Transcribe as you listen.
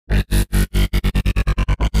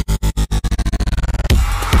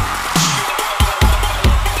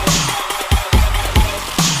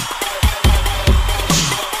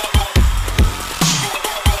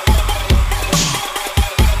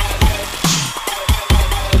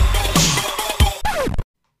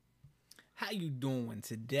you doing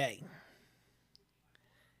today?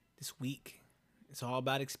 This week, it's all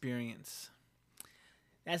about experience.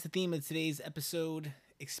 That's the theme of today's episode.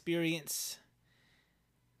 Experience.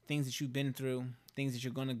 Things that you've been through, things that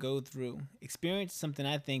you're going to go through. Experience is something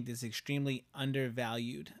I think is extremely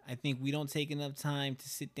undervalued. I think we don't take enough time to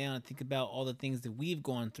sit down and think about all the things that we've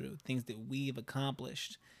gone through, things that we've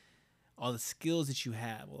accomplished, all the skills that you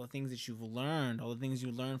have, all the things that you've learned, all the things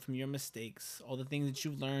you learned from your mistakes, all the things that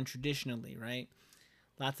you've learned traditionally, right?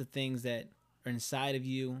 Lots of things that are inside of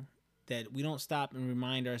you that we don't stop and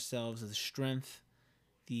remind ourselves of the strength,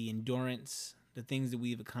 the endurance, the things that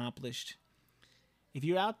we've accomplished. If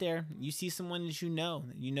you're out there, you see someone that you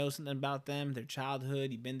know something about them, their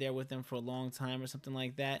childhood, you've been there with them for a long time or something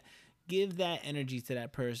like that, give that energy to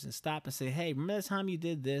that person. Stop and say, hey, remember the time you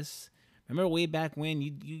did this? Remember way back when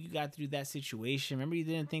you got through that situation? Remember you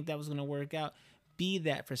didn't think that was going to work out? Be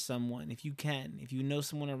that for someone if you can. If you know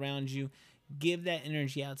someone around you, give that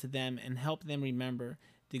energy out to them and help them remember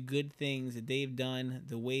the good things that they've done,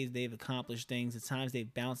 the ways they've accomplished things, the times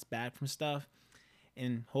they've bounced back from stuff.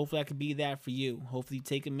 And hopefully I could be that for you. Hopefully you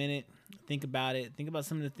take a minute, think about it. Think about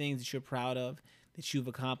some of the things that you're proud of, that you've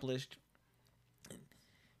accomplished.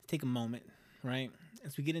 Take a moment, right?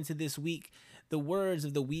 As we get into this week, the words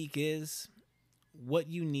of the week is, what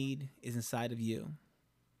you need is inside of you.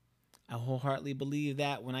 I wholeheartedly believe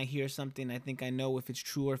that. When I hear something, I think I know if it's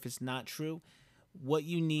true or if it's not true. What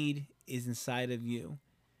you need is inside of you.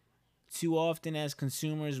 Too often as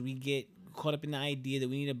consumers, we get caught up in the idea that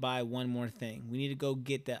we need to buy one more thing. We need to go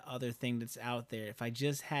get that other thing that's out there. If I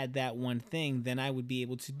just had that one thing, then I would be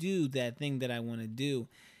able to do that thing that I want to do.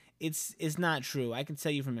 It's not true. I can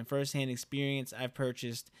tell you from a firsthand experience, I've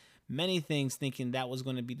purchased many things thinking that was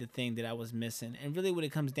going to be the thing that I was missing. And really what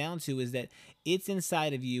it comes down to is that it's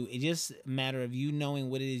inside of you. It's just a matter of you knowing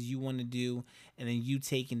what it is you want to do and then you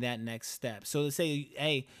taking that next step. So to say,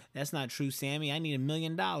 hey, that's not true, Sammy. I need $1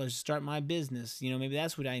 million to start my business. Maybe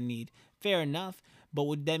that's what I need. Fair enough. But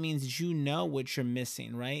what that means is you know what you're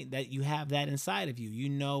missing, right? That you have that inside of you. You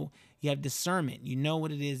know, you have discernment. You know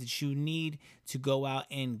what it is that you need to go out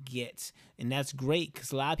and get. And that's great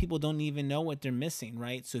because a lot of people don't even know what they're missing,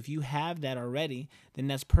 right? So if you have that already, then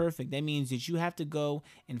that's perfect. That means that you have to go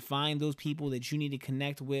and find those people that you need to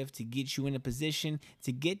connect with to get you in a position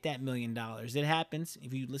to get that $1 million. It happens.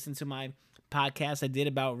 If you listen to my podcast I did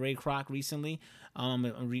about Ray Kroc recently, a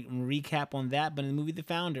recap on that. But in the movie The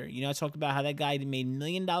Founder, I talked about how that guy made $1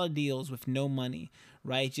 million deals with no money,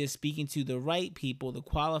 right? Just speaking to the right people, the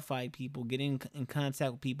qualified people, getting in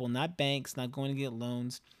contact with people, not banks, not going to get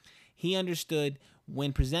loans. He understood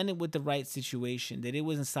when presented with the right situation that it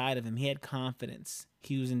was inside of him. He had confidence.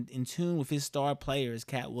 He was in tune with his star player, as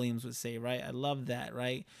Cat Williams would say, right? I love that,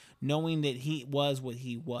 right? Knowing that he was what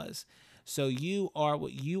he was. So you are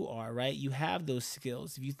what you are, right? You have those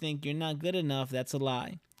skills. If you think you're not good enough, that's a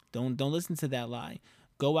lie. Don't listen to that lie.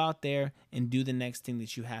 Go out there and do the next thing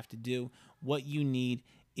that you have to do. What you need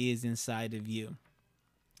is inside of you.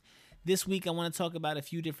 This week, I want to talk about a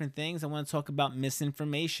few different things. I want to talk about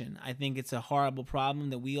misinformation. I think it's a horrible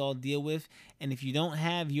problem that we all deal with. And if you don't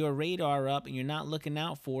have your radar up and you're not looking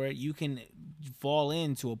out for it, you can fall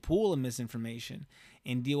into a pool of misinformation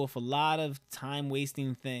and deal with a lot of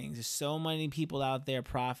time-wasting things. There's so many people out there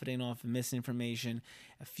profiting off of misinformation.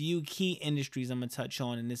 A few key industries I'm going to touch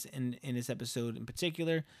on in this episode in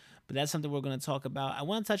particular, but that's something we're going to talk about. I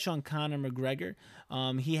want to touch on Connor McGregor.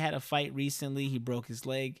 He had a fight recently. He broke his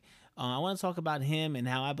leg. I want to talk about him and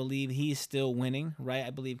how I believe he's still winning, right? I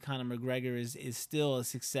believe Connor McGregor is still a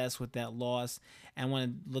success with that loss. And I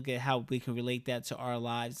want to look at how we can relate that to our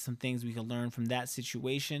lives, some things we can learn from that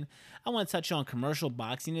situation. I want to touch on commercial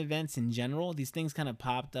boxing events in general. These things kind of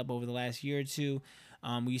popped up over the last year or two.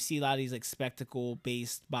 You see a lot of these like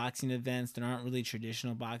spectacle-based boxing events that aren't really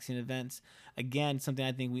traditional boxing events. Again, something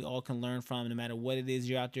I think we all can learn from no matter what it is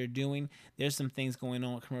you're out there doing. There's some things going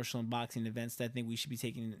on with commercial and boxing events that I think we should be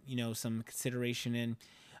taking, some consideration in.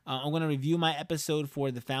 I'm going to review my episode for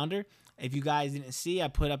The Founder. If you guys didn't see, I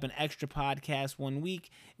put up an extra podcast one week.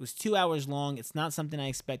 It was 2 hours long. It's not something I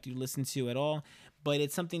expect you to listen to at all, but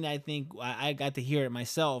it's something that I think I got to hear it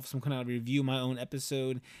myself. So I'm going to review my own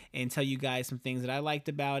episode and tell you guys some things that I liked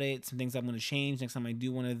about it, some things I'm going to change next time I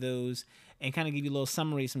do one of those, and kind of give you a little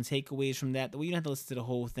summary, some takeaways from that. You don't have to listen to the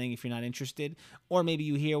whole thing if you're not interested, or maybe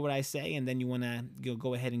you hear what I say and then you want to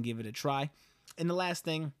go ahead and give it a try. And the last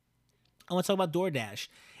thing, I want to talk about DoorDash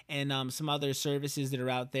and some other services that are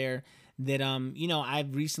out there that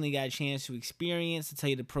I've recently got a chance to experience, to tell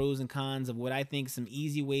you the pros and cons of what I think some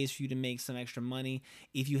easy ways for you to make some extra money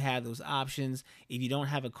if you have those options. If you don't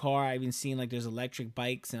have a car, I've been seeing like there's electric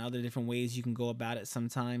bikes and other different ways you can go about it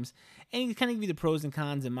sometimes, and kind of give you the pros and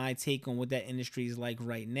cons and my take on what that industry is like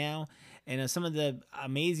right now, and some of the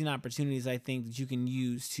amazing opportunities I think that you can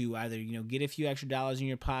use to either get a few extra dollars in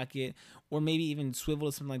your pocket, or maybe even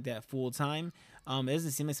swivel to something like that full time. It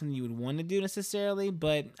doesn't seem like something you would want to do necessarily,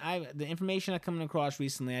 but the information I'm coming across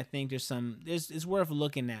recently, I think it's worth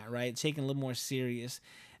looking at, right? Taking a little more serious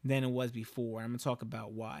than it was before. I'm gonna talk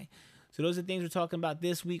about why. So those are the things we're talking about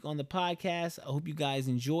this week on the podcast. I hope you guys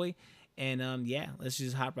enjoy, and let's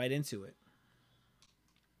just hop right into it.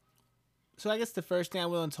 So I guess the first thing I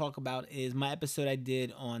want to talk about is my episode I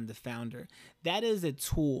did on the founder. That is a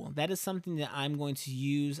tool. That is something that I'm going to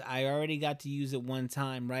use. I already got to use it one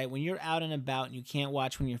time, right? When you're out and about and you can't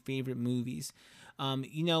watch one of your favorite movies,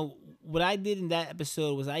 what I did in that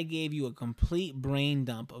episode was I gave you a complete brain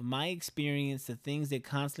dump of my experience, the things that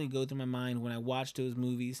constantly go through my mind when I watch those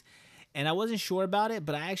movies. And I wasn't sure about it,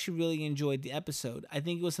 but I actually really enjoyed the episode. I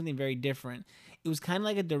think it was something very different. It was kind of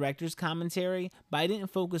like a director's commentary, but I didn't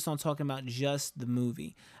focus on talking about just the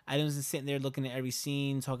movie. I wasn't sitting there looking at every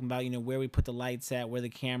scene, talking about, where we put the lights at, where the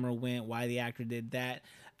camera went, why the actor did that.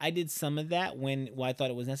 I did some of that when I thought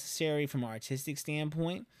it was necessary from an artistic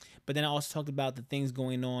standpoint, but then I also talked about the things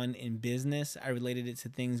going on in business. I related it to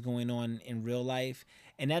things going on in real life,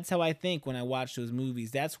 and that's how I think when I watch those movies.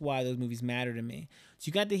 That's why those movies matter to me. So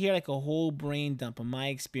you got to hear like a whole brain dump of my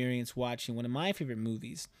experience watching one of my favorite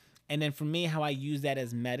movies. And then for me, how I use that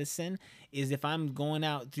as medicine is if I'm going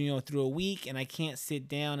out through a week and I can't sit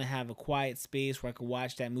down and have a quiet space where I could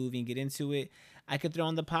watch that movie and get into it, I could throw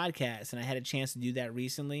on the podcast. And I had a chance to do that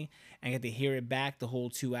recently. I got to hear it back the whole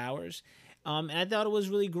 2 hours. And I thought it was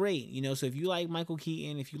really great. So if you like Michael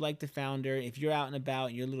Keaton, if you like The Founder, if you're out and about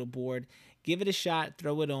and you're a little bored, give it a shot,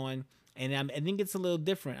 throw it on. And I think it's a little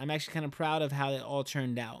different. I'm actually kind of proud of how it all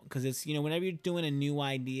turned out, because it's, whenever you're doing a new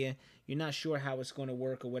idea, you're not sure how it's going to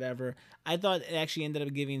work or whatever. I thought it actually ended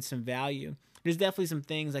up giving some value. There's definitely some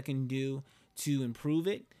things I can do to improve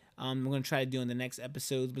it. I'm going to try to do in the next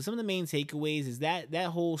episodes. But some of the main takeaways is that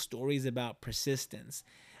whole story is about persistence.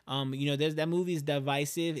 There's that movie is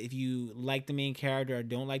divisive if you like the main character or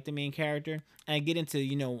don't like the main character. And I get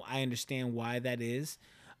into, I understand why that is.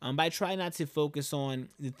 But I try not to focus on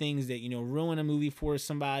the things that, ruin a movie for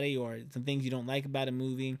somebody, or some things you don't like about a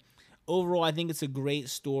movie. Overall, I think it's a great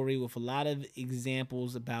story with a lot of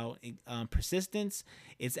examples about persistence.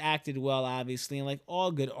 It's acted well, obviously, and like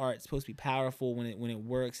all good art, it's supposed to be powerful when it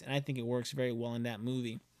works, and I think it works very well in that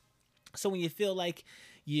movie. So when you feel like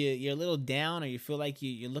you're a little down, or you feel like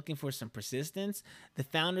you're looking for some persistence, The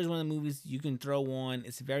Founder is one of the movies you can throw on.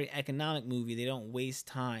 It's a very economic movie. They don't waste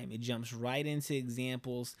time. It jumps right into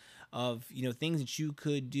examples of things that you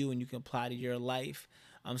could do and you can apply to your life.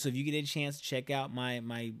 So if you get a chance to check out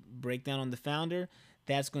my breakdown on The Founder,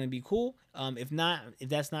 that's going to be cool. If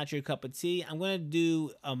that's not your cup of tea, I'm going to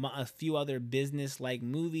do a few other business-like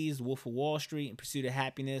movies. Wolf of Wall Street and Pursuit of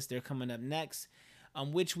Happiness, they're coming up next.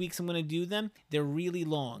 Which weeks I'm going to do them, they're really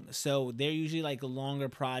long. So they're usually like longer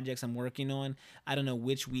projects I'm working on. I don't know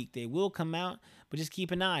which week they will come out, but just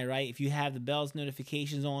keep an eye, right? If you have the bells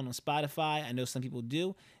notifications on Spotify, I know some people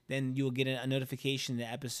do, then you'll get a notification the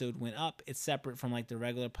episode went up. It's separate from like the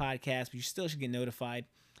regular podcast, but you still should get notified.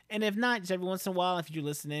 And if not, just every once in a while, if you're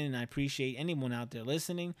listening, and I appreciate anyone out there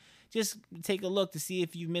listening, just take a look to see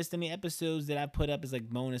if you've missed any episodes that I put up as like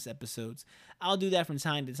bonus episodes. I'll do that from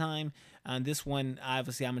time to time. This one,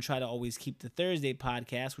 obviously, I'm going to try to always keep the Thursday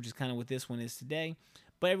podcast, which is kind of what this one is today.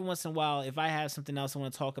 But every once in a while, if I have something else I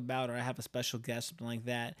want to talk about, or I have a special guest, something like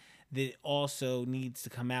that, that also needs to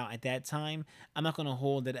come out at that time, I'm not going to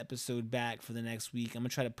hold that episode back for the next week. I'm going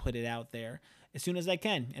to try to put it out there as soon as I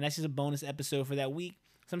can. And that's just a bonus episode for that week.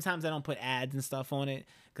 Sometimes I don't put ads and stuff on it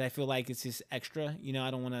because I feel like it's just extra.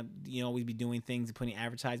 I don't want to always be doing things and putting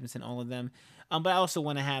advertisements in all of them. But I also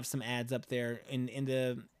want to have some ads up there in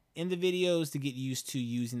the videos to get used to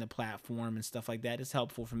using the platform and stuff like that. It's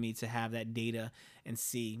helpful for me to have that data and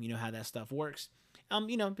see how that stuff works.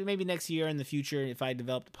 Maybe next year in the future, if I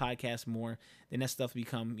develop the podcast more, then that stuff will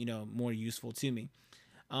become more useful to me.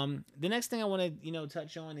 The next thing I want to,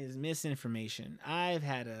 touch on is misinformation. I've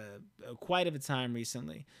had quite of a time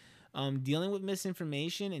recently dealing with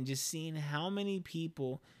misinformation and just seeing how many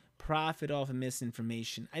people profit off of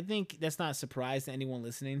misinformation. I think that's not a surprise to anyone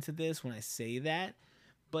listening to this when I say that.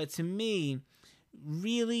 But to me,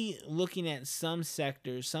 really looking at some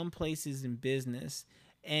sectors, some places in business,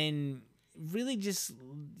 and really just,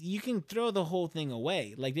 you can throw the whole thing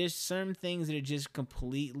away. Like, there's certain things that are just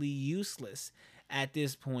completely useless at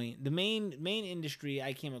this point. The main industry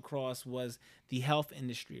I came across was the health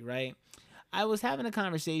industry, right? I was having a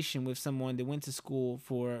conversation with someone that went to school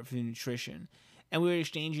for nutrition, and we were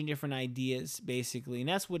exchanging different ideas, basically. And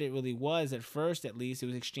that's what it really was at first, at least. It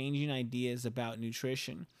was exchanging ideas about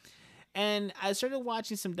nutrition. And I started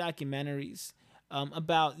watching some documentaries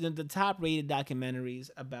about the top rated documentaries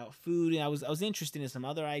about food. And I was interested in some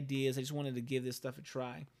other ideas. I just wanted to give this stuff a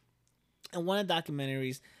try. And one of the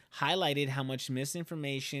documentaries highlighted how much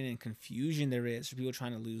misinformation and confusion there is for people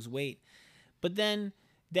trying to lose weight. But then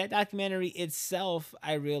that documentary itself,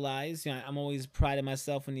 I realized, I'm always prided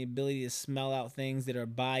myself on the ability to smell out things that are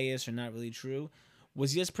biased or not really true,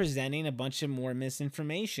 was just presenting a bunch of more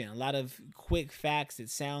misinformation. A lot of quick facts that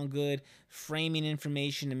sound good, framing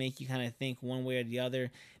information to make you kind of think one way or the other.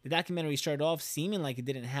 The documentary started off seeming like it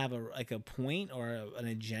didn't have a point or an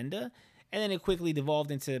agenda, and then it quickly devolved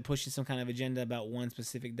into pushing some kind of agenda about one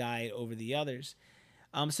specific diet over the others.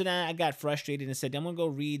 So then I got frustrated and said, I'm going to go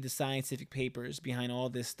read the scientific papers behind all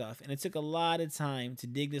this stuff. And it took a lot of time to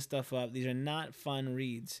dig this stuff up. These are not fun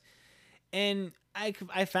reads. And I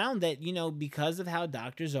found that, because of how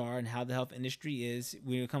doctors are and how the health industry is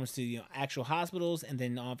when it comes to, actual hospitals, and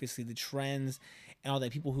then obviously the trends and all the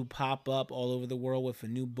people who pop up all over the world with a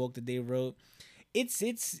new book that they wrote, it's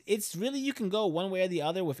really, you can go one way or the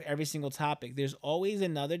other with every single topic. There's always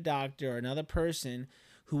another doctor or another person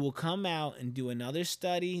who will come out and do another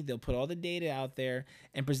study. They'll put all the data out there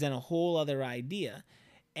and present a whole other idea.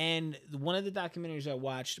 And one of the documentaries I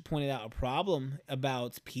watched pointed out a problem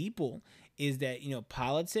about people is that,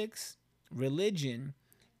 politics, religion,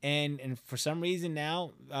 and for some reason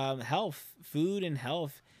now, health, food and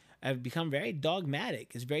health have become very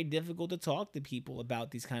dogmatic. It's very difficult to talk to people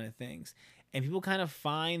about these kind of things. And people kind of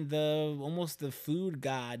find almost the food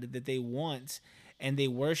god that they want, and they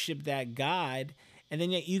worship that god. And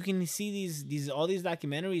then yet you can see all these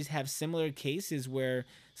documentaries have similar cases where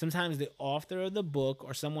sometimes the author of the book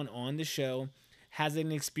or someone on the show has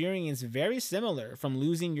an experience very similar from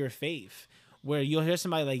losing your faith, where you'll hear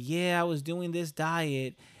somebody like, yeah, I was doing this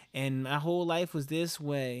diet and my whole life was this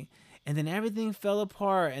way, and then everything fell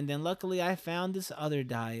apart, and then luckily I found this other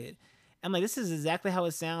diet. I'm like, this is exactly how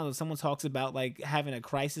it sounds when someone talks about like having a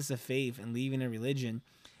crisis of faith and leaving a religion.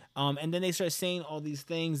 And then they start saying all these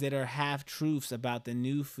things that are half truths about the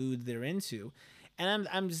new food they're into. And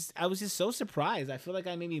I was just so surprised. I feel like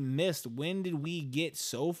I maybe missed, when did we get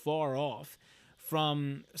so far off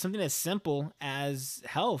from something as simple as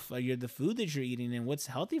health, the food that you're eating and what's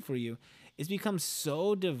healthy for you? It's become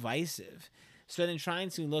so divisive. So then trying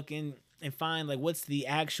to look in and find like what's the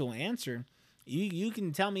actual answer. You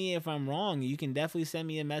can tell me if I'm wrong. You can definitely send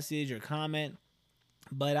me a message or comment.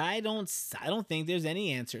 But I don't think there's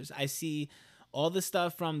any answers. I see all the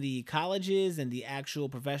stuff from the colleges and the actual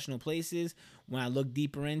professional places. When I look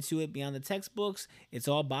deeper into it beyond the textbooks, it's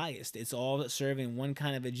all biased. It's all serving one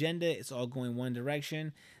kind of agenda. It's all going one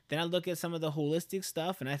direction. Then I look at some of the holistic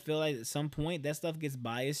stuff, and I feel like at some point that stuff gets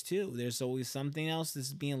biased too. There's always something else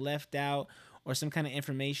that's being left out, or some kind of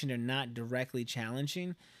information they're not directly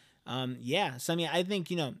challenging. So I mean, I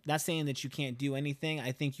think, not saying that you can't do anything.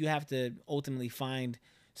 I think you have to ultimately find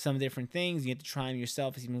some different things. You have to try them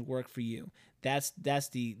yourself to see what work for you. That's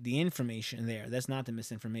the information there. That's not the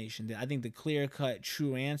misinformation. I think the clear-cut,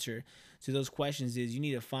 true answer to those questions is you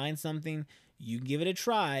need to find something, you give it a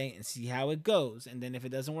try and see how it goes. And then if it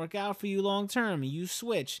doesn't work out for you long term and you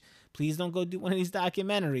switch, please don't go do one of these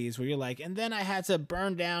documentaries where you're like, and then I had to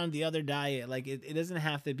burn down the other diet. Like, it doesn't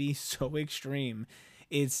have to be so extreme.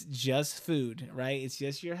 It's just food, right? It's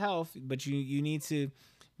just your health, but you need to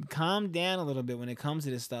calm down a little bit when it comes to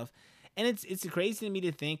this stuff. And it's crazy to me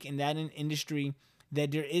to think in that industry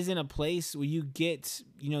that there isn't a place where you get,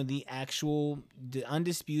 the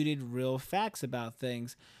undisputed real facts about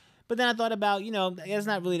things. But then I thought about, it's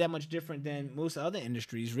not really that much different than most other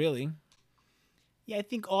industries, really. Yeah, I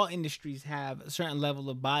think all industries have a certain level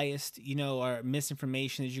of bias, or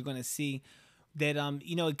misinformation that you're going to see that,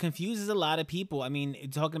 it confuses a lot of people. I mean,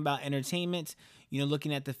 talking about entertainment,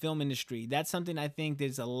 looking at the film industry, that's something I think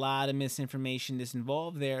there's a lot of misinformation that's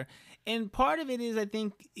involved there. And part of it is, I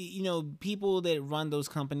think, people that run those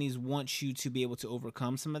companies want you to be able to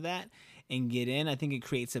overcome some of that and get in. I think it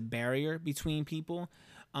creates a barrier between people.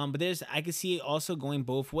 But I can see it also going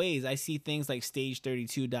both ways. I see things like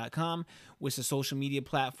stage32.com, which is a social media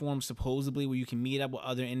platform supposedly where you can meet up with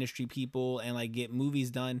other industry people and like get movies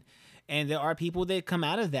done. And there are people that come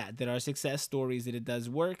out of that are success stories, that it does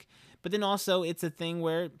work. But then also it's a thing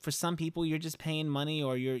where for some people you're just paying money,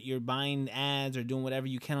 or you're buying ads or doing whatever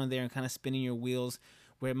you can on there and kind of spinning your wheels,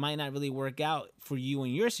 where it might not really work out for you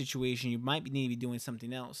in your situation. You might need to be doing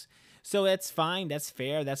something else. So that's fine, that's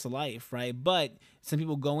fair, that's life, right? But some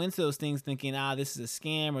people go into those things thinking, this is a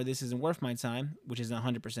scam, or this isn't worth my time, which is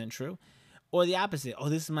 100% true. Or the opposite,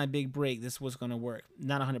 this is my big break, this is what's going to work.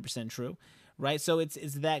 Not 100% true, right? So it's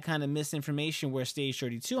that kind of misinformation where Stage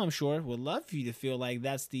 32, I'm sure, would love for you to feel like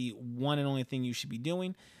that's the one and only thing you should be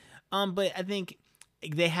doing. But I think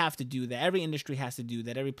they have to do that. Every industry has to do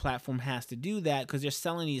that. Every platform has to do that because they're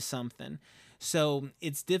selling you something. So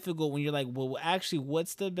it's difficult when you're like, well, actually,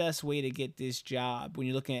 what's the best way to get this job when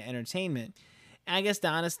you're looking at entertainment? And I guess the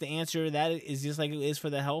answer to that is just like it is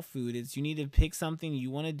for the health food. It's you need to pick something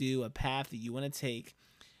you want to do, a path that you want to take,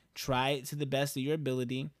 try it to the best of your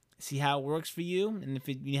ability, see how it works for you, and if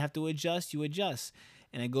you have to adjust, you adjust.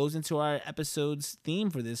 And it goes into our episode's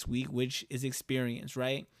theme for this week, which is experience,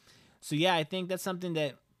 right? So yeah, I think that's something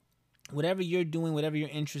that whatever you're doing, whatever your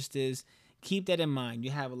interest is, keep that in mind. You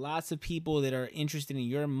have lots of people that are interested in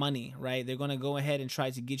your money, right? They're going to go ahead and try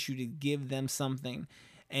to get you to give them something.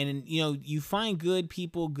 And, you find good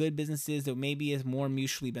people, good businesses that maybe is more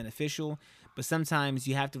mutually beneficial. But sometimes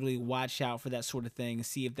you have to really watch out for that sort of thing and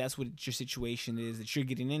see if that's what your situation is that you're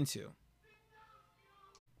getting into.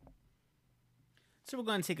 So we're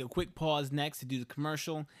going to take a quick pause next to do the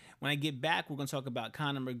commercial. When I get back, we're going to talk about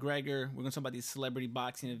Connor McGregor. We're going to talk about these celebrity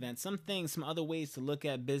boxing events, some things, some other ways to look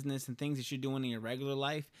at business and things that you're doing in your regular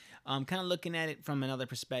life. Kind of looking at it from another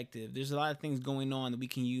perspective. There's a lot of things going on that we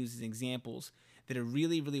can use as examples that are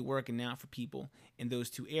really, really working out for people in those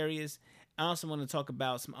two areas. I also want to talk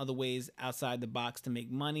about some other ways outside the box to make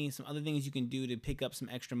money, some other things you can do to pick up some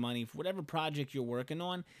extra money for whatever project you're working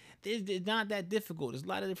on. It's not that difficult. There's a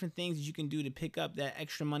lot of different things that you can do to pick up that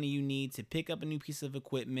extra money you need to pick up a new piece of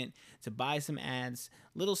equipment, to buy some ads,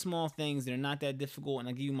 little small things that are not that difficult, and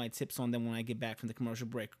I'll give you my tips on them when I get back from the commercial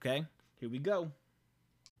break, okay? Here we go.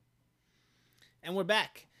 And we're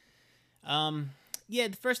back.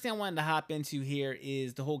 The first thing I wanted to hop into here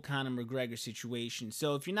is the whole Conor McGregor situation.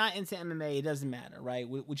 So if you're not into MMA, it doesn't matter, right?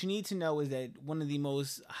 What you need to know is that one of the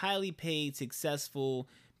most highly paid, successful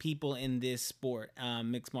people in this sport,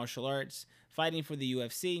 mixed martial arts, fighting for the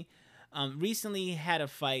UFC, recently had a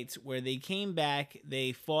fight where they came back,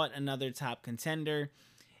 they fought another top contender,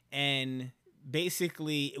 and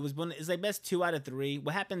basically it's like best 2 out of 3.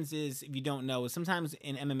 What happens is, if you don't know, sometimes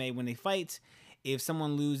in MMA when they fight, if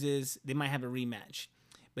someone loses, they might have a rematch.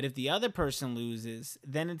 But if the other person loses,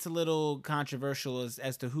 then it's a little controversial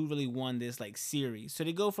as to who really won this like series. So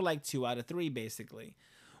they go for like 2 out of 3 basically.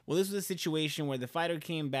 Well, this was a situation where the fighter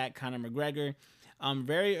came back, Conor McGregor,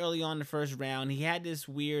 very early on in the first round. He had this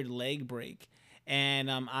weird leg break, and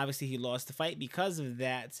obviously he lost the fight because of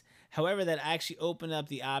that. However, that actually opened up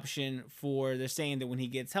the option for, they're saying that when he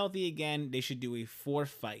gets healthy again, they should do a 4th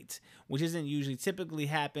fight, which isn't usually typically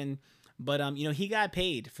happen. But, he got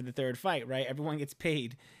paid for the 3rd fight, right? Everyone gets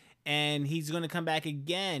paid. And he's going to come back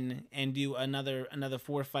again and do another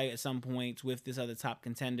 4th fight at some point with this other top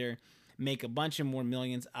contender, make a bunch of more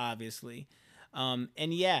millions, obviously. And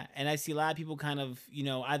I see a lot of people kind of,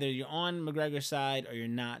 either you're on McGregor's side or you're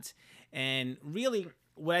not. And really,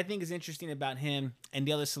 what I think is interesting about him and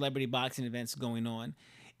the other celebrity boxing events going on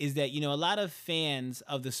is that, a lot of fans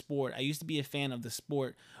of the sport, I used to be a fan of the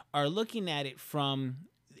sport, are looking at it from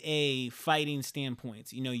a fighting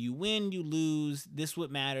standpoint. You win, you lose, this is what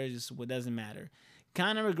matters, this is what doesn't matter.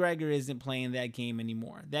 Conor McGregor isn't playing that game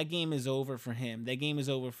anymore. That game is over for him. That game is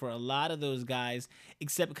over for a lot of those guys,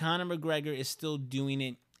 except Conor McGregor is still doing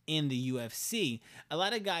it in the UFC. A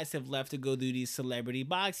lot of guys have left to go do these celebrity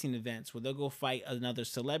boxing events where they'll go fight another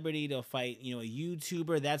celebrity. They'll fight, a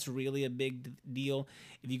YouTuber. That's really a big deal.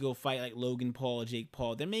 If you go fight like Logan Paul or Jake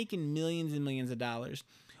Paul, they're making millions and millions of dollars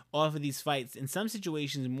off of these fights. In some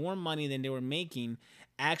situations, more money than they were making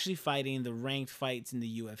actually fighting the ranked fights in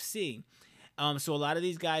the UFC. So a lot of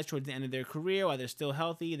these guys towards the end of their career, while they're still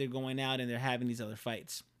healthy, they're going out and they're having these other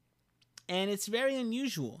fights. And it's very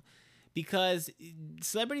unusual because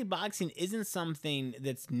celebrity boxing isn't something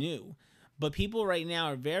that's new. But people right now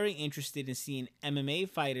are very interested in seeing MMA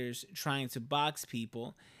fighters trying to box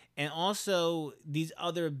people. And also these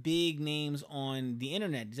other big names on the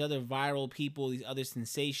internet, these other viral people, these other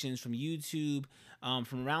sensations from YouTube,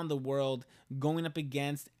 from around the world going up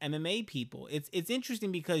against MMA people. It's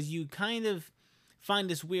interesting because you kind of find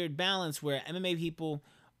this weird balance where MMA people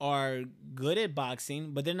are good at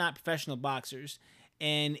boxing, but they're not professional boxers.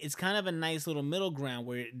 And it's kind of a nice little middle ground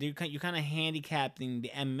where you're kind of handicapping the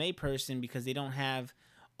MMA person because they don't have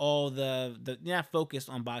all they're not focused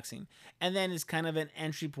on boxing. And then it's kind of an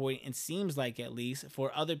entry point, it seems like, at least,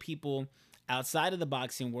 for other people outside of the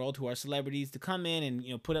boxing world who are celebrities to come in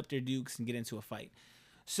and put up their dukes and get into a fight.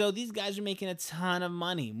 So these guys are making a ton of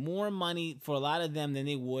money, more money for a lot of them than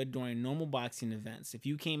they would during normal boxing events. If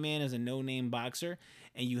you came in as a no-name boxer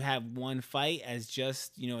and you have one fight as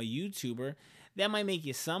just, a YouTuber, that might make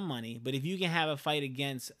you some money. But if you can have a fight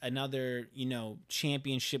against another,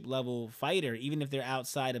 championship level fighter, even if they're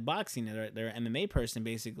outside of boxing, they're an MMA person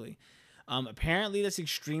basically. Apparently that's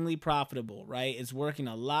extremely profitable, right? It's working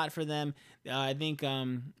a lot for them. I think, I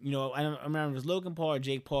remember it was Logan Paul or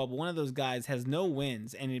Jake Paul, but one of those guys has no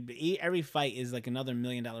wins, and every fight is like another $1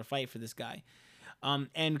 million fight for this guy.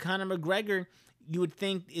 And Connor McGregor, you would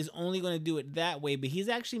think, is only going to do it that way, but he's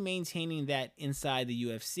actually maintaining that inside the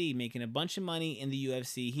UFC, making a bunch of money in the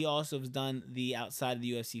UFC. He also has done the outside of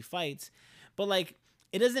the UFC fights, but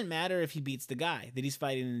it doesn't matter if he beats the guy that he's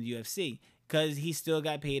fighting in the UFC, because he still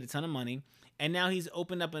got paid a ton of money, and now he's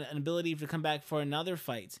opened up an ability to come back for another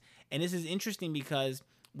fight. And this is interesting because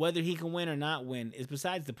whether he can win or not win is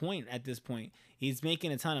besides the point at this point. He's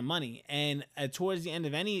making a ton of money, and towards the end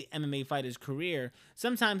of any MMA fighter's career,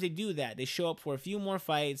 sometimes they do that. They show up for a few more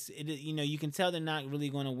fights. You can tell they're not really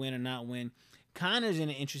going to win or not win. Connor's in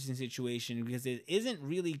an interesting situation because it isn't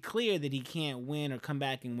really clear that he can't win or come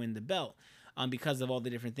back and win the belt because of all the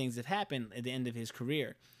different things that happened at the end of his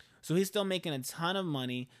career. So he's still making a ton of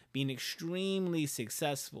money, being extremely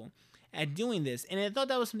successful at doing this. And I thought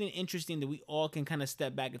that was something interesting that we all can kind of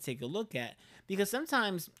step back and take a look at, because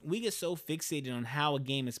sometimes we get so fixated on how a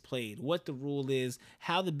game is played, what the rule is,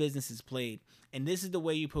 how the business is played, and this is the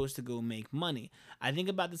way you're supposed to go make money. I think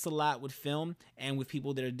about this a lot with film and with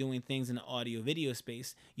people that are doing things in the audio video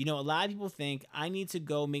space. A lot of people think, I need to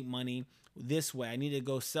go make money this way. I need to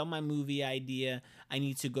go sell my movie idea. I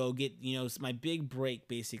need to go get, my big break,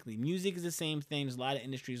 basically. Music is the same thing. There's a lot of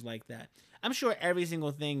industries like that. I'm sure every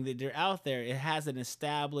single thing that they're out there, it has an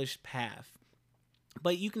established path.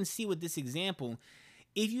 But you can see with this example,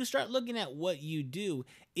 if you start looking at what you do,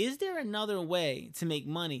 is there another way to make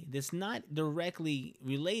money that's not directly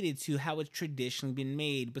related to how it's traditionally been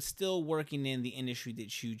made, but still working in the industry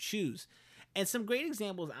that you choose? And some great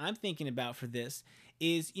examples I'm thinking about for this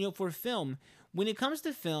is, for film, when it comes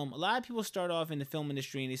to film, a lot of people start off in the film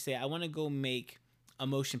industry and they say, I want to go make a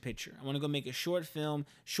motion picture. I want to go make a short film.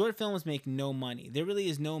 Short films make no money. There really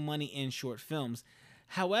is no money in short films.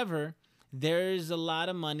 However, there's a lot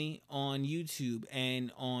of money on YouTube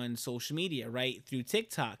and on social media, right? Through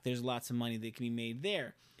TikTok, there's lots of money that can be made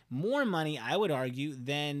there. More money, I would argue,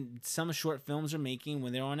 than some short films are making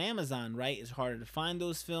when they're on Amazon, right? It's harder to find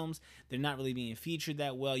those films. They're not really being featured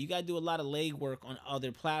that well. You got to do a lot of legwork on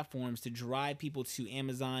other platforms to drive people to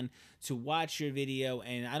Amazon to watch your video,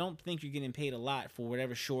 and I don't think you're getting paid a lot for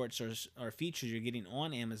whatever shorts or features you're getting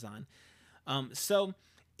on Amazon. So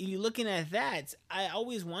you're looking at that, I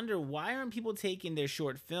always wonder, why aren't people taking their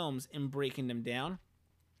short films and breaking them down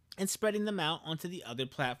and spreading them out onto the other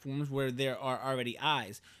platforms where there are already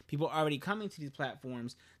eyes? People are already coming to these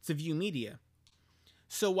platforms to view media.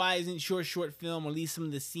 So why isn't your short film, or at least some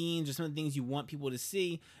of the scenes or some of the things you want people to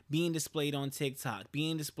see, being displayed on TikTok,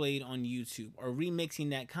 being displayed on YouTube, or remixing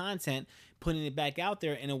that content, putting it back out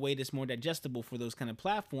there in a way that's more digestible for those kind of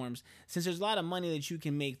platforms, since there's a lot of money that you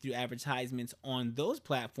can make through advertisements on those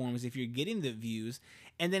platforms if you're getting the views.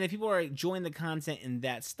 And then if people are enjoying the content in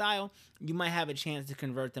that style, you might have a chance to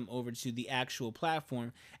convert them over to the actual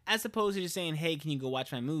platform, as opposed to just saying, hey, can you go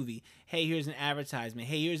watch my movie? Hey, here's an advertisement.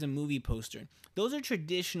 Hey, here's a movie poster. Those are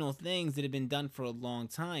traditional things that have been done for a long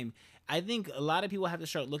time. I think a lot of people have to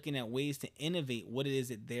start looking at ways to innovate what it is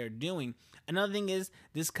that they're doing. Another thing is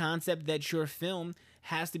this concept that your film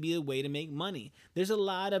has to be a way to make money. There's a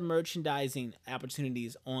lot of merchandising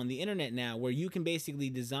opportunities on the internet now where you can basically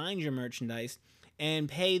design your merchandise and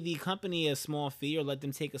pay the company a small fee, or let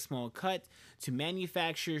them take a small cut to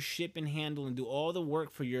manufacture, ship, and handle, and do all the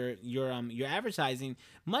work for your advertising,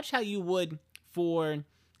 much how you would for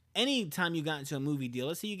any time you got into a movie deal.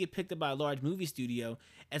 Let's say you get picked up by a large movie studio.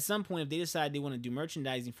 At some point, if they decide they want to do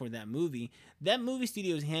merchandising for that movie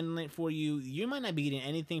studio is handling it for you. You might not be getting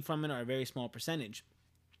anything from it, or a very small percentage.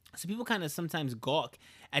 So people kind of sometimes gawk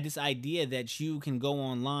at this idea that you can go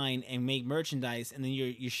online and make merchandise and then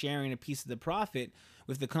you're sharing a piece of the profit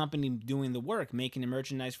with the company doing the work, making the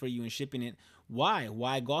merchandise for you and shipping it.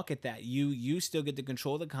 Why gawk at that? You still get to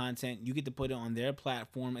control the content. You get to put it on their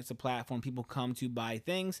platform. It's a platform people come to buy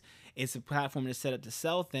things. It's a platform that's set up to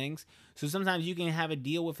sell things. So sometimes you can have a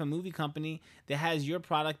deal with a movie company that has your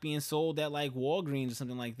product being sold at like Walgreens or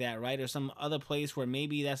something like that, right? Or some other place where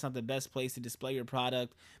maybe that's not the best place to display your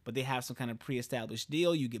product, but they have some kind of pre-established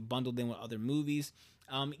deal. You get bundled in with other movies.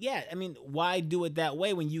 Yeah, I mean, why do it that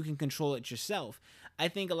way when you can control it yourself? I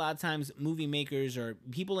think a lot of times movie makers or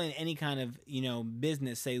people in any kind of,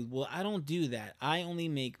 business say, well, I don't do that. I only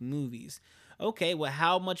make movies. Okay, well,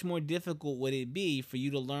 how much more difficult would it be for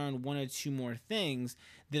you to learn one or two more things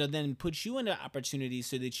that'll then put you into opportunities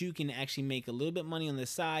so that you can actually make a little bit money on the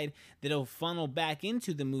side that'll funnel back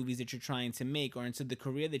into the movies that you're trying to make or into the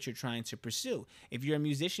career that you're trying to pursue? If you're a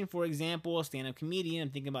musician, for example, a stand-up comedian, I'm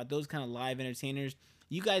thinking about those kind of live entertainers.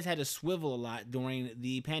 You guys had to swivel a lot during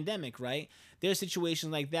the pandemic, right? There are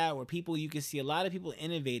situations like that where you can see a lot of people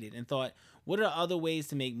innovated and thought, what are other ways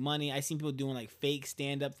to make money? I've seen people doing like fake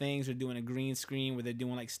stand-up things or doing a green screen where they're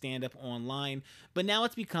doing like stand-up online. But now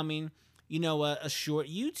it's becoming, a short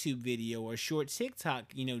YouTube video or a short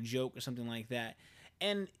TikTok, joke or something like that.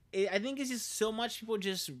 And I think it's just so much people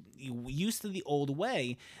just used to the old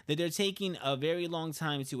way that they're taking a very long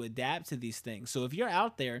time to adapt to these things. So if you're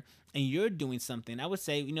out there and you're doing something, I would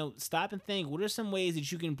say, stop and think, what are some ways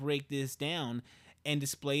that you can break this down and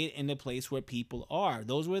display it in the place where people are?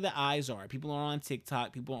 Those where the eyes are. People are on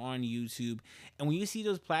TikTok, people are on YouTube. And when you see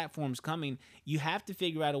those platforms coming, you have to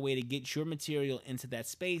figure out a way to get your material into that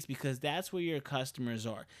space because that's where your customers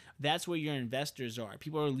are. That's where your investors are.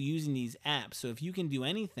 People are using these apps. So if you can do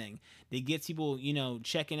anything that gets people,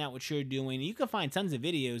 checking out what you're doing, you can find tons of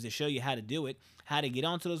videos that show you how to do it, how to get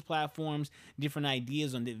onto those platforms, different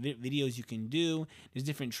ideas on the videos you can do. There's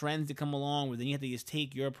different trends that come along where then you have to just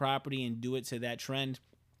take your property and do it to that trend.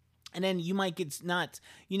 And then you might get it's not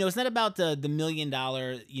about the $1 million,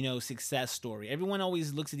 success story. Everyone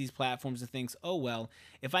always looks at these platforms and thinks, oh, well,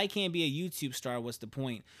 if I can't be a YouTube star, what's the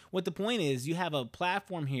point? What the point is, you have a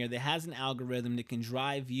platform here that has an algorithm that can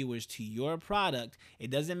drive viewers to your product. It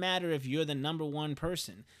doesn't matter if you're the number one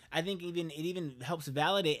person. I think it even helps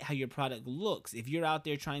validate how your product looks. If you're out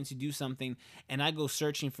there trying to do something and I go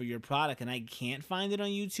searching for your product and I can't find it on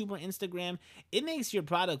YouTube or Instagram, it makes your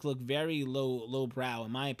product look very low brow,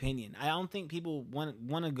 in my opinion. I don't think people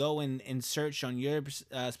want to go and search on your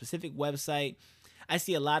specific website. I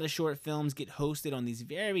see a lot of short films get hosted on these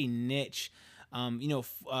very niche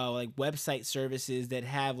like website services that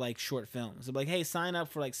have like short films. So like, hey, sign up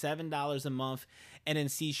for like $7 a month and then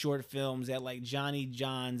see short films at like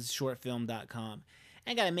JohnnyJohnsShortFilm.com.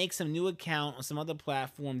 I got to make some new account on some other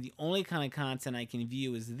platform. The only kind of content I can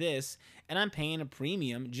view is this, and I'm paying a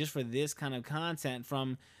premium just for this kind of content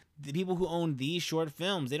from the people who own these short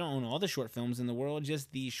films. They don't own all the short films in the world,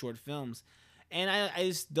 just these short films. And I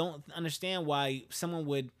just don't understand why someone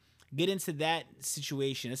would get into that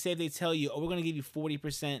situation. Let's say if they tell you, oh, we're going to give you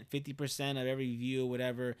 40%, 50% of every view or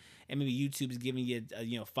whatever, and maybe YouTube's giving you,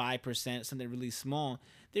 5%, something really small.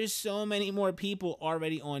 There's so many more people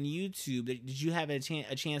already on YouTube that you have a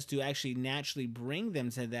chance to actually naturally bring them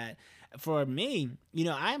to that. For me,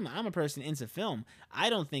 I'm a person into film. I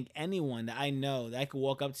don't think anyone that I know that I could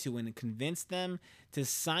walk up to and convince them to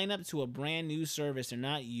sign up to a brand new service they're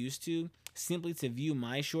not used to simply to view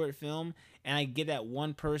my short film, and I get that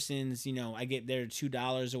one person's, I get their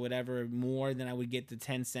 $2 or whatever more than I would get the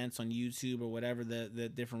 10 cents on YouTube or whatever the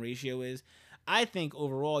different ratio is. I think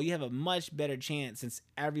overall you have a much better chance since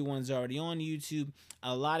everyone's already on YouTube.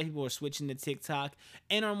 A lot of people are switching to TikTok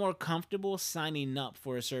and are more comfortable signing up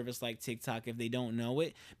for a service like TikTok if they don't know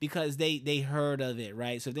it because they heard of it,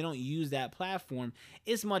 right? So if they don't use that platform,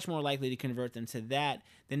 it's much more likely to convert them to that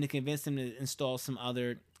than to convince them to install some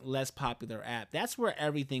other less popular app. That's where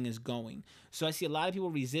everything is going. So I see a lot of people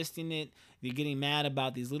resisting it. They're getting mad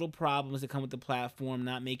about these little problems that come with the platform,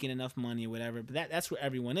 not making enough money or whatever. But that's where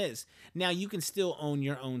everyone is. Now, you can still own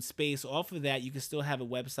your own space. Off of that, you can still have a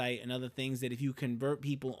website and other things that if you convert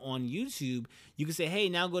people on YouTube, you can say, hey,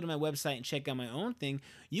 now go to my website and check out my own thing.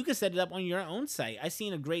 You can set it up on your own site. I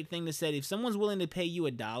seen a great thing that said if someone's willing to pay you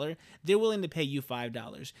 $1, they're willing to pay you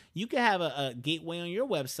 $5. You can have a gateway on your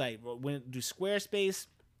website. When do Squarespace,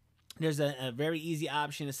 there's a very easy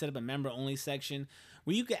option to set up a member-only section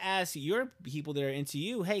where you can ask your people that are into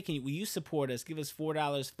you, hey, will you support us? Give us $4,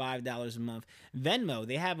 $5 a month. Venmo,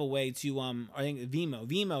 they have a way to, I think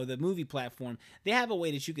Vimeo, the movie platform, they have a way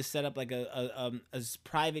that you can set up like a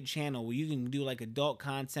private channel where you can do like adult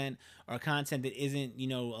content or content that isn't,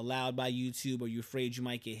 allowed by YouTube or you're afraid you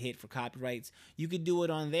might get hit for copyrights. You could do it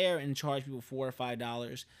on there and charge people $4 or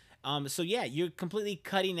 $5. So yeah, you're completely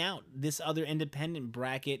cutting out this other independent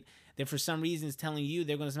bracket that for some reason is telling you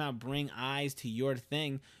they're going to somehow bring eyes to your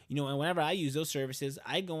thing. And whenever I use those services,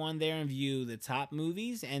 I go on there and view the top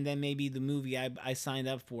movies and then maybe the movie I signed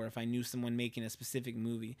up for if I knew someone making a specific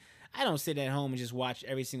movie. I don't sit at home and just watch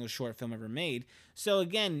every single short film ever made. So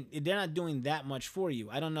again, they're not doing that much for you.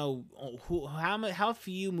 I don't know how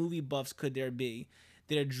few movie buffs could there be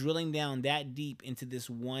that are drilling down that deep into this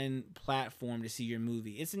one platform to see your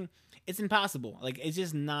movie. It's impossible. Like, it's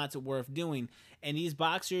just not worth doing. And these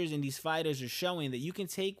boxers and these fighters are showing that you can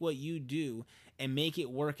take what you do and make it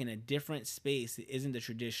work in a different space that isn't the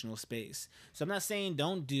traditional space. So I'm not saying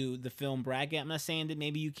don't do the film bracket. I'm not saying that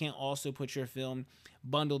maybe you can't also put your film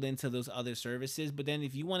bundled into those other services. But then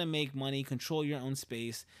if you want to make money, control your own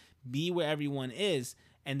space, be where everyone is,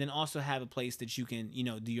 and then also have a place that you can,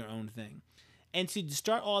 do your own thing. And to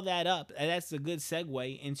start all that up, that's a good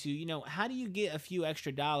segue into, how do you get a few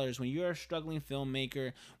extra dollars when you're a struggling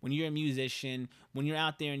filmmaker, when you're a musician, when you're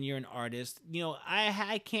out there and you're an artist?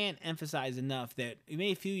 I can't emphasize enough that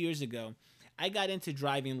maybe a few years ago, I got into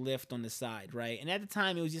driving Lyft on the side, right? And at the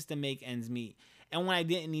time, it was just to make ends meet. And when I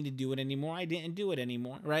didn't need to do it anymore, I didn't do it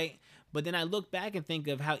anymore, right? But then I look back and think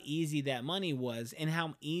of how easy that money was and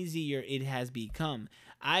how easier it has become.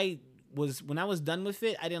 When I was done with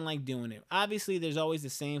it, I didn't like doing it. Obviously, there's always the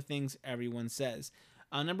same things everyone says.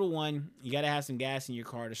 Number one, you got to have some gas in your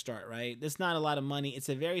car to start, right? That's not a lot of money. It's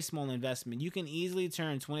a very small investment. You can easily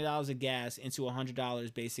turn $20 of gas into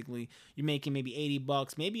 $100, basically. You're making maybe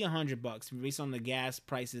 $80, maybe $100 based on the gas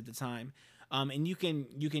prices at the time. And you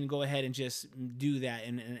can go ahead and just do that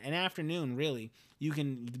in an afternoon, really. You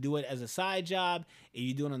can do it as a side job. If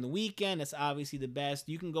you do it on the weekend, that's obviously the best.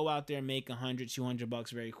 You can go out there and make $100,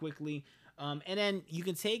 $200 very quickly. And then you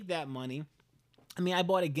can take that money. I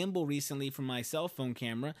bought a gimbal recently for my cell phone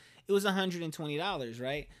camera. It was $120,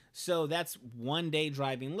 right? So that's one day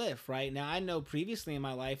driving Lyft, right? Now, I know previously in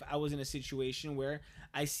my life, I was in a situation where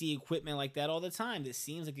I see equipment like that all the time that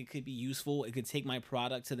seems like it could be useful. It could take my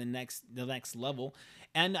product to the next level.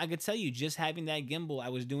 And I could tell you, just having that gimbal, I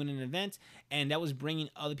was doing an event, and that was bringing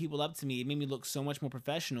other people up to me. It made me look so much more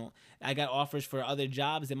professional. I got offers for other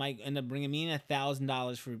jobs that might end up bringing me in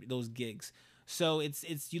 $1,000 for those gigs. So it's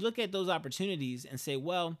you look at those opportunities and say,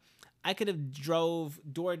 well, I could have drove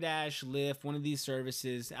DoorDash, Lyft, one of these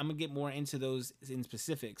services. I'm going to get more into those in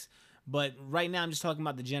specifics. But right now I'm just talking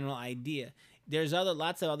about the general idea. There's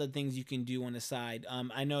lots of other things you can do on the side.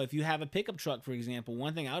 I know if you have a pickup truck, for example,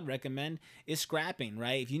 one thing I would recommend is scrapping,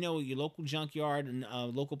 right? If you know your local junkyard and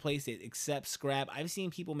local place that accepts scrap, I've seen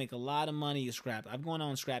people make a lot of money with scrap. I've gone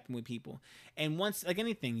on scrapping with people. And once, like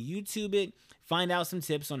anything, YouTube it, find out some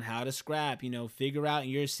tips on how to scrap, figure out in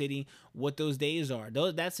your city what those days are.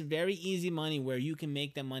 That's very easy money where you can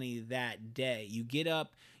make the money that day. You get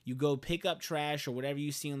up, you go pick up trash or whatever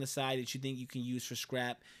you see on the side that you think you can use for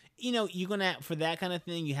scrap. You're going to, for that kind of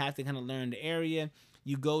thing, you have to kind of learn the area.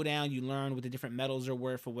 You go down, you learn what the different metals are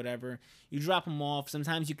worth or whatever. You drop them off.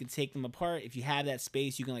 Sometimes you can take them apart. If you have that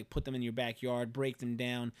space, you can put them in your backyard, break them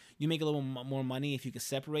down. You make a little more money if you can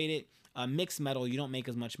separate it. Mixed metal, you don't make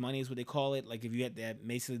as much money is what they call it. Like if you had to,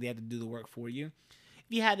 basically they have to do the work for you.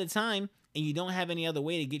 If you had the time and you don't have any other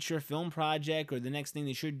way to get your film project or the next thing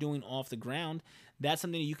that you're doing off the ground, that's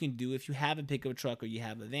something you can do if you have a pickup truck or you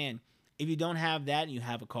have a van. If you don't have that and you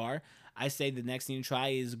have a car, I say the next thing you try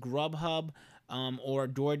is Grubhub or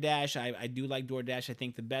DoorDash. I do like DoorDash. I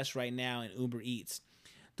think the best right now, and Uber Eats.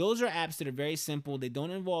 Those are apps that are very simple. They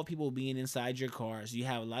don't involve people being inside your cars. You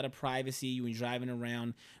have a lot of privacy when you're driving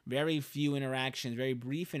around. Very few interactions, very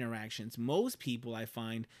brief interactions. Most people, I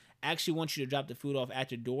find, actually want you to drop the food off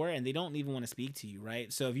at your door, and they don't even want to speak to you,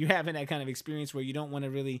 right? So if you're having that kind of experience where you don't want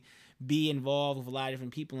to really be involved with a lot of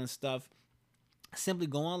different people and stuff, simply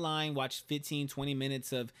go online, watch 15, 20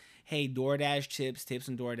 minutes of, hey, DoorDash tips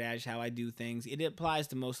on DoorDash, how I do things. It applies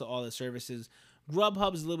to most of all the services.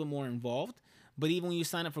 Grubhub is a little bit more involved, but even when you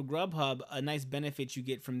sign up for Grubhub, a nice benefit you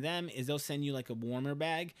get from them is they'll send you like a warmer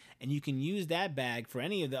bag, and you can use that bag for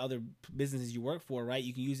any of the other businesses you work for, right?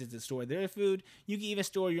 You can use it to store their food. You can even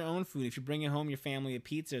store your own food. If you're bringing home your family a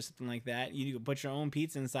pizza or something like that, you can put your own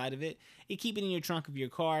pizza inside of it. You keep it in your trunk of your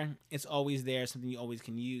car. It's always there, something you always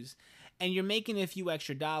can use. And you're making a few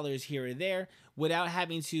extra dollars here or there without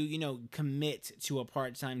having to, commit to a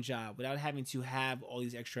part-time job, without having to have all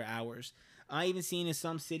these extra hours. I even seen in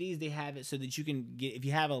some cities, they have it so that you can get, if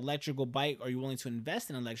you have an electrical bike or you're willing to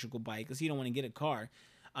invest in an electrical bike because you don't want to get a car,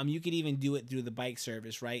 you could even do it through the bike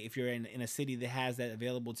service, right? If you're in a city that has that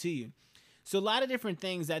available to you. So a lot of different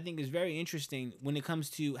things I think is very interesting when it comes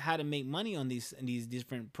to how to make money on these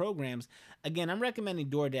different programs. Again, I'm recommending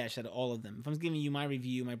DoorDash out of all of them. If I'm giving you my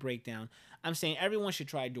review, my breakdown, I'm saying everyone should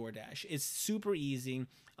try DoorDash. It's super easy.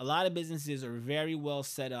 A lot of businesses are very well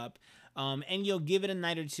set up. And you'll give it a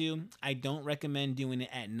night or two. I don't recommend doing it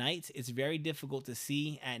at night. It's very difficult to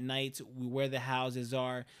see at night where the houses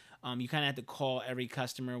are. You kind of have to call every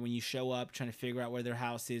customer when you show up, trying to figure out where their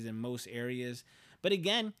house is in most areas. But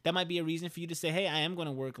again, that might be a reason for you to say, hey, I am going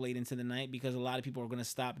to work late into the night, because a lot of people are going to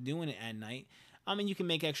stop doing it at night. And you can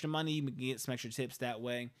make extra money. You can get some extra tips that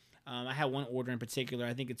way. I had one order in particular.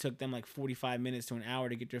 I think it took them like 45 minutes to an hour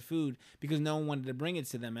to get their food because no one wanted to bring it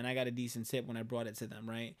to them. And I got a decent tip when I brought it to them,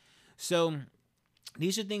 right? So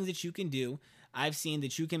these are things that you can do. I've seen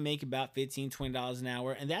that you can make about $15, $20 an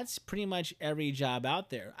hour, and that's pretty much every job out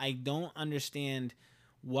there. I don't understand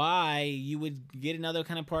why you would get another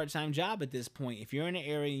kind of part-time job at this point. If you're in an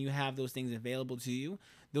area and you have those things available to you,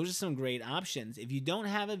 those are some great options. If you don't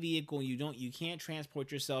have a vehicle, you can't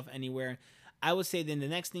transport yourself anywhere, I would say then the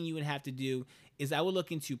next thing you would have to do is I would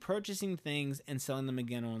look into purchasing things and selling them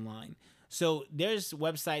again online. So there's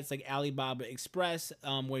websites like Alibaba Express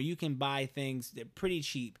where you can buy things that are pretty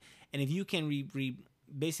cheap. And if you can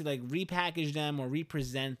basically like repackage them or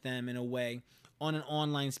represent them in a way on an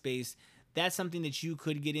online space, that's something that you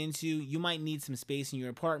could get into. You might need some space in your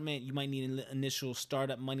apartment. You might need initial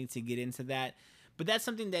startup money to get into that. But that's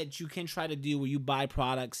something that you can try to do where you buy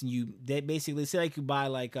products and they basically say like you buy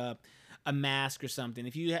like a mask or something.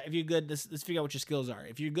 If you're good, let's figure out what your skills are.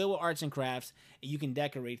 If you're good with arts and crafts, you can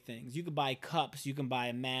decorate things. You can buy cups. You can buy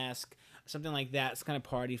a mask, something like that. It's kind of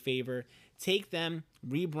party favor. Take them,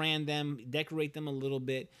 rebrand them, decorate them a little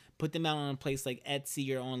bit, put them out on a place like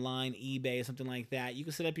Etsy or online, eBay, or something like that. You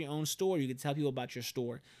can set up your own store. You can tell people about your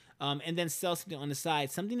store. And then sell something on the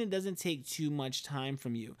side, something that doesn't take too much time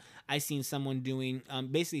from you. I seen someone doing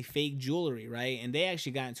basically fake jewelry, right? And they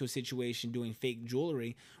actually got into a situation doing fake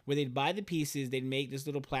jewelry where they'd buy the pieces, they'd make this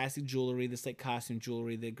little plastic jewelry, this like costume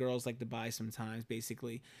jewelry that girls like to buy sometimes,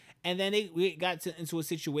 basically. And then we got into a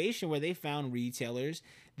situation where they found retailers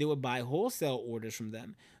that would buy wholesale orders from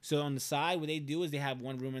them. So on the side, what they do is they have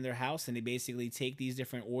one room in their house and they basically take these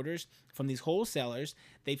different orders from these wholesalers.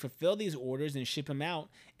 They fulfill these orders and ship them out.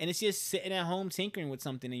 And it's just sitting at home tinkering with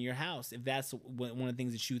something in your house if that's one of the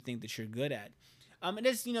things that you think that you're good at. And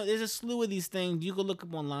there's a slew of these things. You can look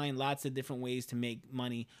up online, lots of different ways to make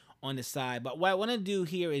money on the side. But what I want to do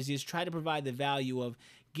here is just try to provide the value of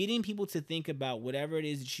getting people to think about whatever it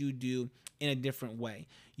is that you do in a different way.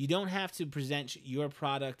 You don't have to present your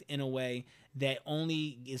product in a way that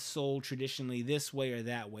only is sold traditionally this way or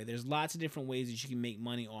that way. There's lots of different ways that you can make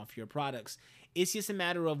money off your products. It's just a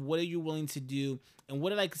matter of what are you willing to do and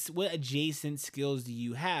what adjacent skills do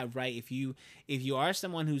you have, right? If you are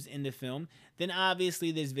someone who's into film, then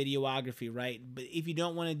obviously there's videography, right? But if you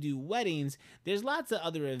don't want to do weddings, there's lots of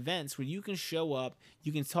other events where you can show up,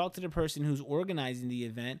 you can talk to the person who's organizing the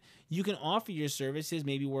event, you can offer your services,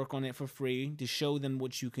 maybe work on it for free to show them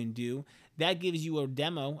what you can do. That gives you a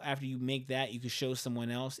demo. After you make that, you can show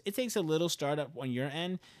someone else. It takes a little startup on your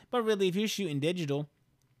end, but really if you're shooting digital,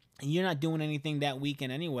 and you're not doing anything that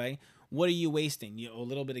weekend anyway, what are you wasting? A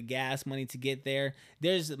little bit of gas money to get there.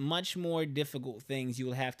 There's much more difficult things you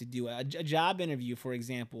will have to do. A job interview, for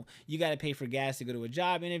example, you got to pay for gas to go to a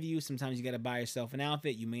job interview. Sometimes you got to buy yourself an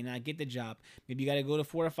outfit. You may not get the job. Maybe you got to go to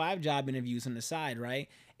 4 or 5 job interviews on the side, right?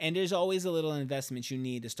 And there's always a little investment you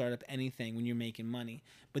need to start up anything when you're making money.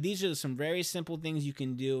 But these are some very simple things you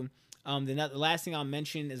can do. The last thing I'll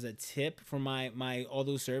mention is a tip for my all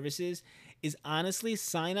those services is honestly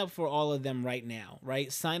sign up for all of them right now,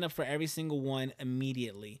 right? Sign up for every single one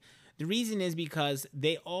immediately. The reason is because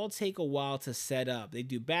they all take a while to set up. They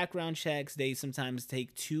do background checks. They sometimes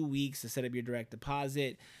take 2 weeks to set up your direct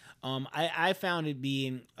deposit. I found it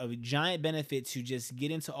being a giant benefit to just get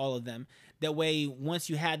into all of them. That way, once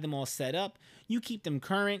you had them all set up, you keep them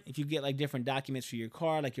current. If you get like different documents for your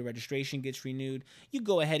car, like your registration gets renewed, you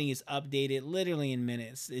go ahead and just update it literally in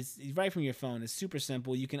minutes. It's right from your phone. It's super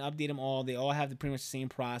simple. You can update them all. They all have pretty much the same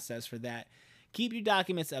process for that. Keep your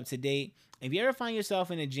documents up to date. If you ever find yourself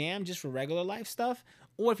in a jam just for regular life stuff,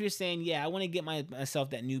 or if you're saying, yeah, I want to get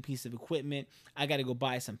myself that new piece of equipment, I got to go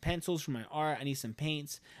buy some pencils for my art, I need some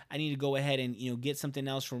paints, I need to go ahead and get something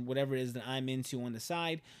else from whatever it is that I'm into on the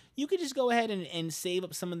side, you could just go ahead and save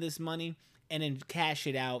up some of this money and then cash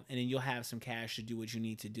it out, and then you'll have some cash to do what you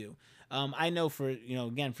need to do. I know for,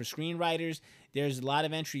 again, for screenwriters, there's a lot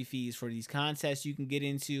of entry fees for these contests you can get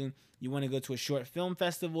into. You want to go to a short film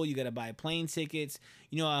festival, you got to buy plane tickets.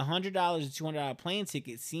 $100 or $200 plane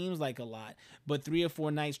ticket seems like a lot, but 3 or 4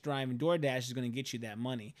 nights driving DoorDash is going to get you that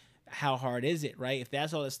money. how hard is it, right? If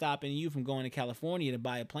that's all that's stopping you from going to California to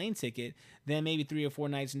buy a plane ticket, then maybe 3 or 4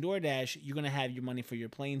 nights in DoorDash, you're going to have your money for your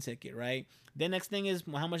plane ticket, right? Then next thing is,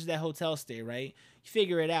 well, how much is that hotel stay, right? You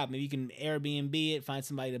figure it out. Maybe you can Airbnb it, find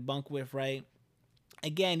somebody to bunk with, right?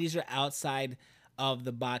 Again, these are outside of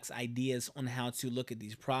the box ideas on how to look at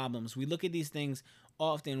these problems. We look at these things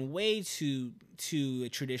often way too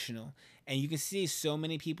traditional, and you can see so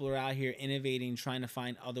many people are out here innovating, trying to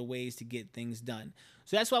find other ways to get things done.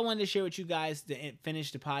 So that's what I wanted to share with you guys to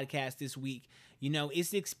finish the podcast this week. You know, it's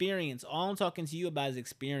the experience. All I'm talking to you about is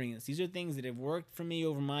experience. These are things that have worked for me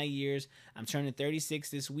over my years. I'm turning 36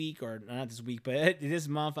 this week, or not this week, but this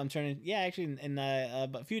month I'm turning, actually in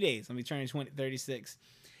a few days, I'll be turning 36.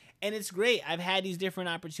 And it's great. I've had these different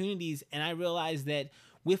opportunities, and I realized that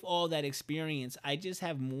with all that experience, I just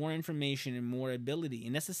have more information and more ability.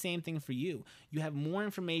 And that's the same thing for you. You have more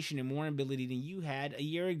information and more ability than you had a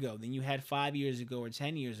year ago, than you had 5 years ago or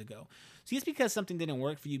 10 years ago. So just because something didn't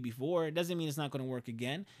work for you before, it doesn't mean it's not going to work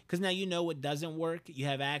again. Because now you know what doesn't work. You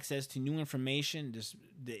have access to new information. Just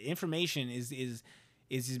the information is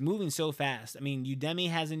moving so fast. I mean, Udemy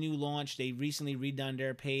has a new launch. They recently redone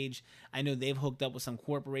their page. I know they've hooked up with some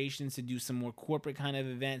corporations to do some more corporate kind of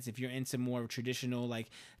events. If you're into more traditional like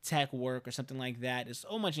tech work or something like that, there's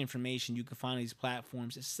so much information you can find on these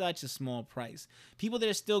platforms. It's such a small price. People that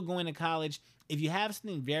are still going to college, if you have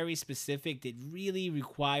something very specific that really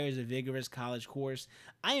requires a vigorous college course,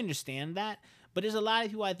 I understand that. But there's a lot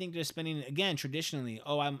of people I think they're spending, again, traditionally,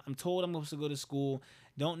 I'm told I'm supposed to go to school,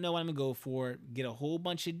 don't know what I'm going to go for, get a whole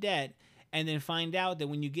bunch of debt, and then find out that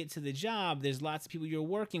when you get to the job, there's lots of people you're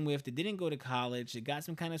working with that didn't go to college, that got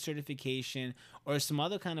some kind of certification or some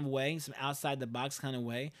other kind of way, some outside the box kind of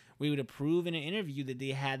way, where you would approve in an interview that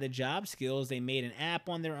they had the job skills. They made an app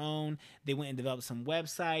on their own. They went and developed some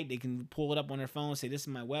website. They can pull it up on their phone, say, this is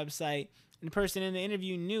my website. And the person in the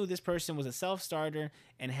interview knew this person was a self-starter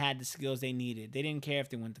and had the skills they needed. They didn't care if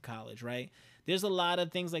they went to college, right? There's a lot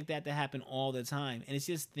of things like that happen all the time. And it's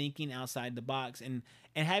just thinking outside the box and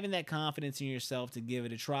having that confidence in yourself to give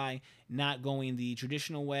it a try, not going the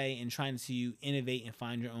traditional way and trying to innovate and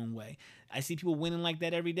find your own way. I see people winning like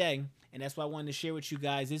that every day. And that's why I wanted to share with you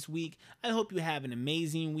guys this week. I hope you have an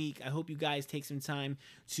amazing week. I hope you guys take some time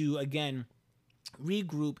to, again,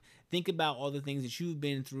 regroup, think about all the things that you've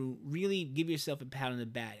been through, really give yourself a pat on the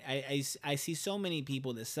back. I see so many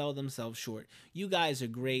people that sell themselves short. You guys are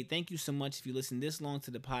great. Thank you so much if you listen this long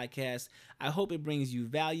to the podcast. I hope it brings you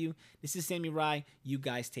value. This is Sami Rye. You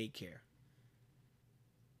guys take care.